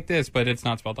sounds like this, but it's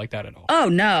not spelled like that at all. Oh,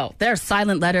 no. They're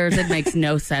silent letters. It makes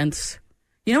no sense.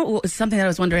 You know, something that I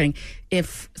was wondering,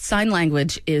 if sign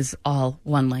language is all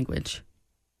one language.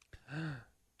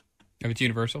 If it's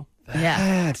universal?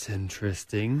 Yeah. That's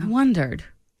interesting. I wondered.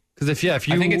 Because if you I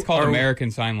think it's called are-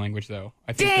 American Sign Language, though.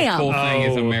 I think Damn. the full thing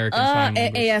is American Sign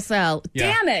Language. ASL.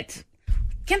 Yeah. Damn it.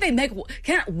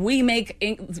 Can't we make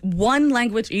one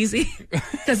language easy?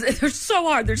 Because they're so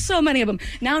hard. There's so many of them.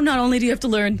 Now, not only do you have to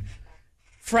learn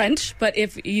French, but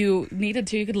if you needed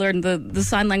to, you could learn the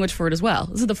sign language for it as well.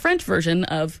 This is the French version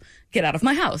of get out of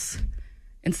my house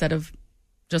instead of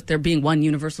just there being one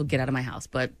universal get out of my house.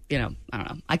 But, I don't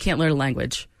know. I can't learn a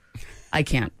language. I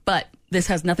can't. But this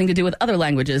has nothing to do with other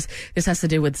languages. This has to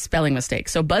do with spelling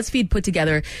mistakes. So BuzzFeed put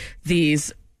together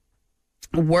these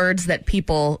words that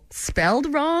people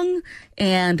spelled wrong.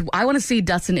 And I want to see,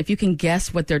 Dustin, if you can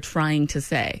guess what they're trying to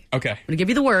say. Okay. I'm going to give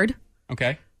you the word.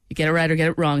 Okay. You get it right or get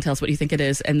it wrong. Tell us what you think it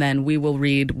is. And then we will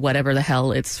read whatever the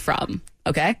hell it's from.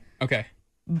 Okay? Okay.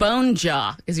 Bone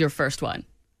jaw is your first one.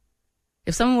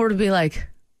 If someone were to be like,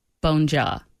 bone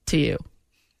jaw to you.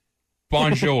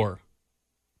 Bonjour.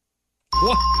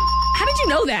 What? How did you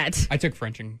know that? I took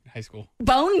French in high school.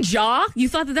 Bone jaw? You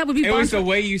thought that would be It was the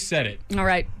way you said it. All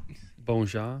right.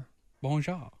 Bonjour.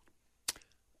 Bonjour.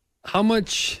 How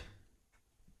much?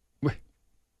 Wait.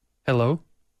 Hello?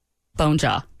 Bone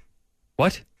jaw.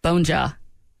 What? Bone jaw.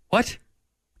 What?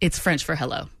 It's French for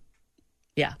hello.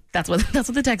 Yeah, that's what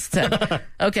the text said.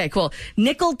 Okay, cool.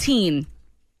 Nicotine.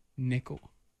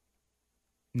 Nicotine.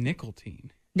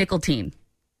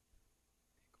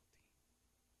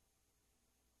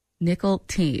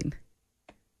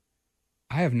 I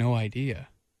have no idea.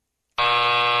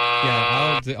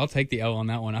 Yeah, I'll take the L on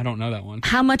that one. I don't know that one.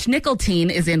 How much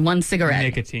nicotine is in one cigarette?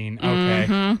 Nicotine. Okay.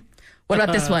 Mm-hmm. What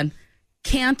about this one?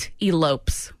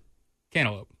 Cantaloupes.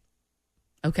 Cantaloupe.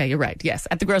 Okay, you're right. Yes,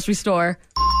 at the grocery store.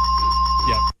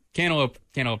 Yep.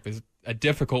 Cantaloupe is a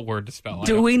difficult word to spell.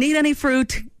 Do we need any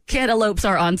fruit? Cantaloupes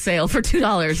are on sale for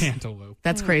 $2. Cantaloupe.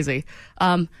 That's crazy.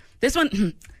 This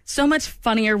one, so much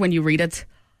funnier when you read it.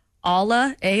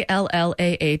 Allah,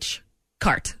 A-L-L-A-H,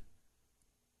 cart.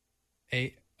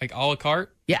 Like a la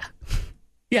carte? Yeah.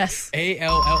 Yes.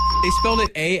 A-L-L. They spelled it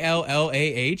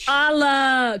A-L-L-A-H? A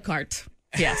la carte.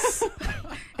 Yes.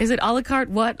 Is it a la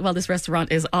carte? What? Well, this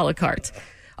restaurant is a la carte.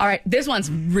 All right. This one's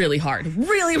really hard.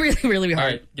 Really, really, really hard.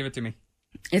 All right. Give it to me.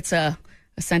 It's a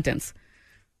sentence.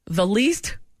 The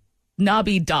least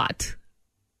knobby dot.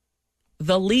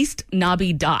 The least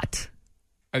knobby dot.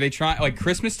 Are they trying, like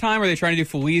Christmas time? Or are they trying to do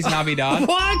Feliz Navidad?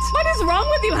 What is wrong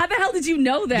with you? How the hell did you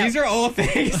know that? These are all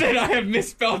things that I have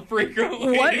misspelled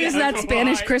frequently. What is that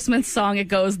Spanish Christmas song? It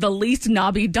goes, the least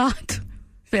knobby dot.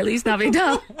 Feliz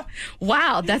Navidad.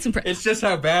 Wow, that's impressive. It's just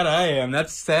how bad I am.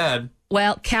 That's sad.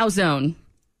 Well, calzone.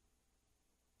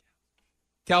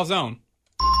 Calzone.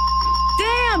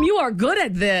 Damn, you are good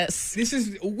at this. This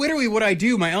is literally what I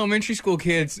do. My elementary school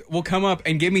kids will come up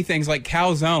and give me things like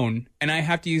calzone, and I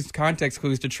have to use context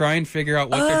clues to try and figure out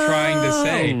what they're trying to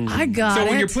say. I got it. So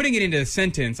when you're putting it into a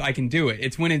sentence, I can do it.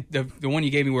 It's when the one you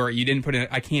gave me where you didn't put it,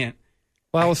 I can't.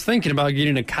 Well, I was thinking about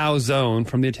getting a calzone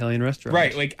from the Italian restaurant.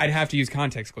 Right, like I'd have to use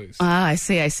context clues. I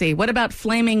see. What about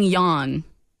flaming yawn?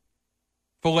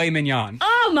 Filet mignon.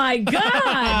 Oh, my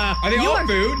God. Are they all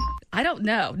food? I don't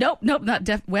know. Nope, not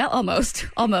well, almost.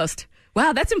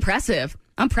 Wow, that's impressive.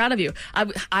 I'm proud of you.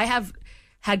 I have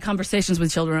had conversations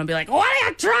with children and be like, what are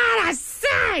you trying to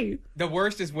say? The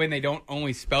worst is when they don't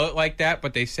only spell it like that,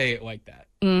 but they say it like that.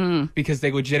 Because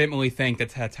they legitimately think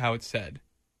that's how it's said.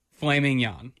 Flaming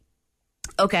yawn.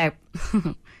 Okay.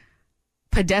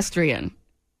 Pedestrian.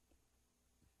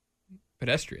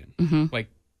 Pedestrian? Like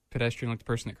pedestrian, like the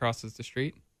person that crosses the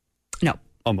street? No.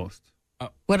 Almost.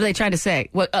 What are they trying to say?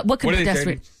 What could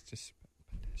pedestrian? Just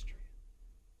pedestrian.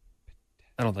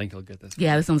 I don't think he'll get this.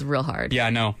 Yeah, this one's real hard.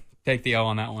 Yeah, no. Take the L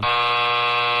on that one.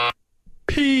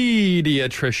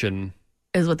 Pediatrician.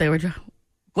 Is what they were.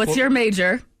 What's your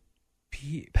major?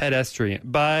 Pedestrian.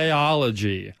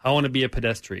 Biology. I want to be a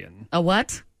pedestrian. A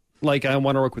what? Like I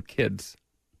want to work with kids.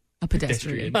 A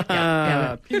pedestrian.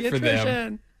 Yeah. Good for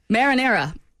them.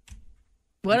 Marinara.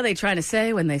 What are they trying to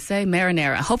say when they say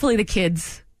marinara? Hopefully the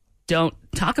kids don't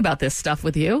talk about this stuff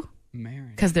with you.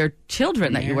 Because they're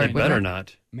children that you work with. Better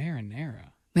not.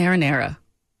 Marinara.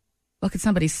 What could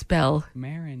somebody spell?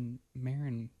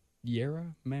 Marinara?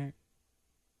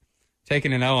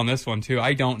 Taking an L on this one, too.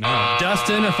 I don't know.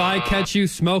 Dustin, if I catch you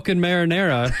smoking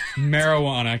marinara.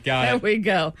 Marijuana. Got it. There we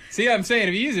go. See, I'm saying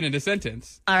if you use it in a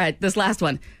sentence. All right, this last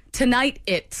one. Tonight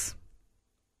it's.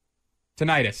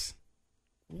 Tinnitus.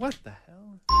 What the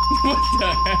hell? What the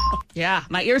hell? Yeah,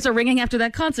 my ears are ringing after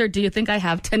that concert. Do you think I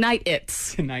have tonight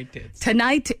it's? Tonight it's.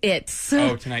 Tonight it's.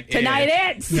 Oh, tonight it's. Tonight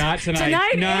it's. Not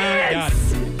tonight. Tonight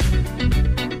it's. Got it.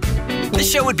 The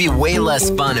show would be way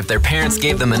less fun if their parents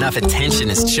gave them enough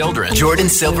attention as children. Jordan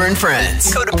Silver and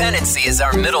Friends. Codependency is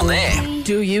our middle name.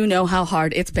 Do you know how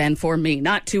hard it's been for me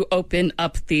not to open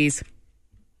up these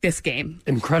this game.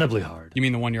 Incredibly hard. You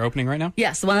mean the one you're opening right now?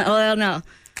 Yes. Well, no.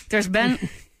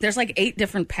 There's like 8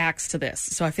 different packs to this.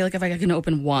 So I feel like if I can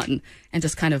open one and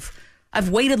just kind of, I've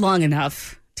waited long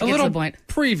enough to get to the point.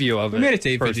 Preview of it. We made it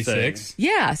to 8:56.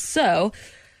 Yeah. So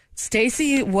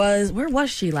Stacy where was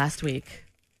she last week?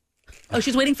 Oh,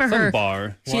 she's waiting for her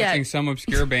bar. Watching some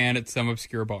obscure band at some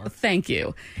obscure bar. Thank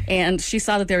you. And she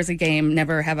saw that there was a game,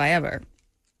 Never Have I Ever,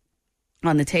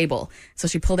 on the table. So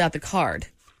she pulled out the card.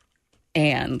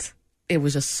 And it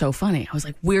was just so funny. I was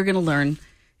like, we're going to learn.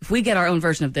 If we get our own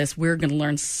version of this, we're going to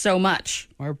learn so much.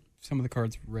 Why are some of the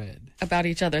cards red? About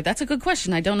each other. That's a good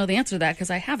question. I don't know the answer to that because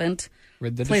I haven't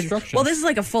Read the played. destruction. Well, this is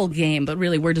like a full game, but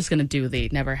really we're just going to do the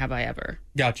Never Have I Ever.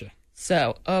 Gotcha.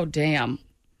 So, oh, damn.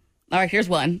 All right, here's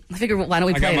one. I figured, why don't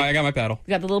we play it? I got my paddle.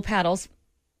 We got the little paddles.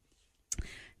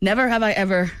 Never have I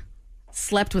ever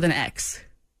slept with an ex.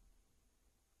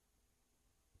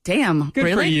 Damn, Good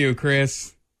really? for you,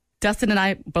 Chris. Dustin and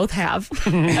I both have.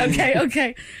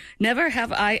 Okay. Never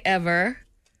have I ever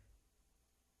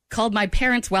called my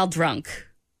parents while drunk.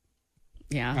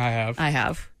 Yeah. I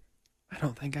have. I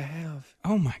don't think I have.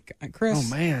 Oh, my God.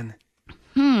 Chris. Oh, man.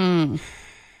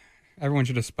 Everyone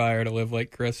should aspire to live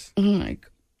like Chris. Oh, my God.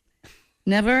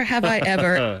 Never have I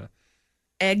ever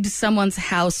egged someone's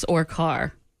house or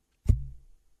car.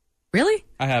 Really?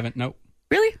 I haven't. Nope.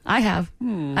 Really? I have.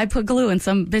 I put glue in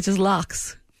some bitch's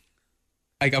locks.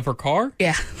 Like of her car?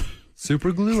 Yeah.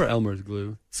 Super glue or Elmer's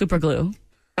glue? Super glue.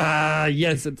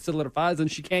 Yes, it solidifies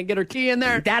and she can't get her key in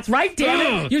there. That's right,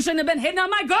 damn it. You shouldn't have been hitting on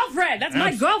my girlfriend. That's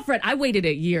my girlfriend. I waited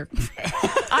a year.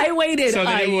 I waited So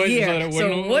that a it would- year. so that it So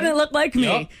wouldn't- it wouldn't look like me.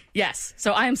 Yep. Yes.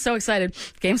 So I am so excited.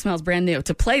 Game smells brand new.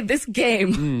 To play this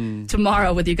game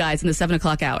tomorrow with you guys in the 7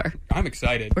 o'clock hour. I'm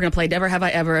excited. We're going to play Never Have I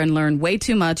Ever and learn way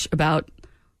too much about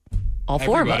all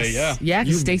 4 of us. Everybody, yeah.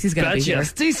 because Stacy's going to be here.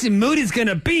 Stacey Moody's going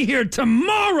to be here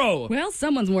tomorrow. Well,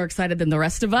 someone's more excited than the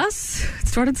rest of us.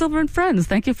 It's Jordan Silver and Friends.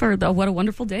 Thank you for what a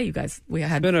wonderful day you guys we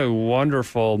had. It's been a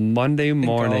wonderful Monday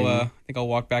morning. I think I'll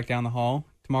walk back down the hall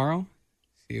tomorrow.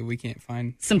 See if we can't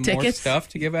find Some more tickets? stuff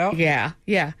to give out. Yeah.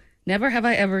 Never have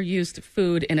I ever used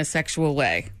food in a sexual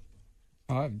way.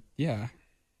 Yeah.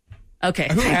 Okay.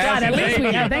 Who Thank God. hasn't? At least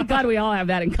we have. Thank God we all have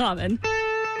that in common.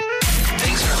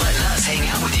 Thanks for letting us hang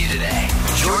out with you today.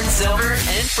 Jordan Silver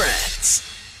and Friends.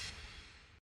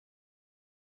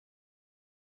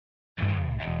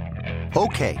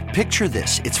 Okay, picture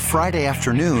this. It's Friday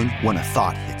afternoon when a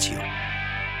thought hits you.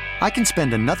 I can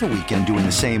spend another weekend doing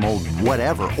the same old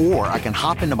whatever, or I can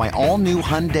hop into my all-new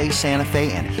Hyundai Santa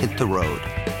Fe and hit the road.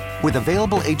 With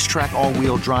available H-Track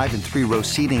all-wheel drive and 3-row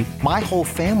seating, my whole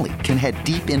family can head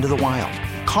deep into the wild.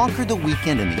 Conquer the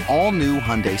weekend in the all-new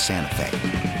Hyundai Santa Fe.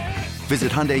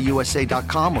 Visit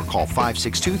HyundaiUSA.com or call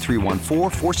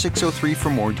 562-314-4603 for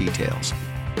more details.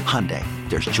 Hyundai,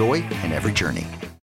 there's joy in every journey.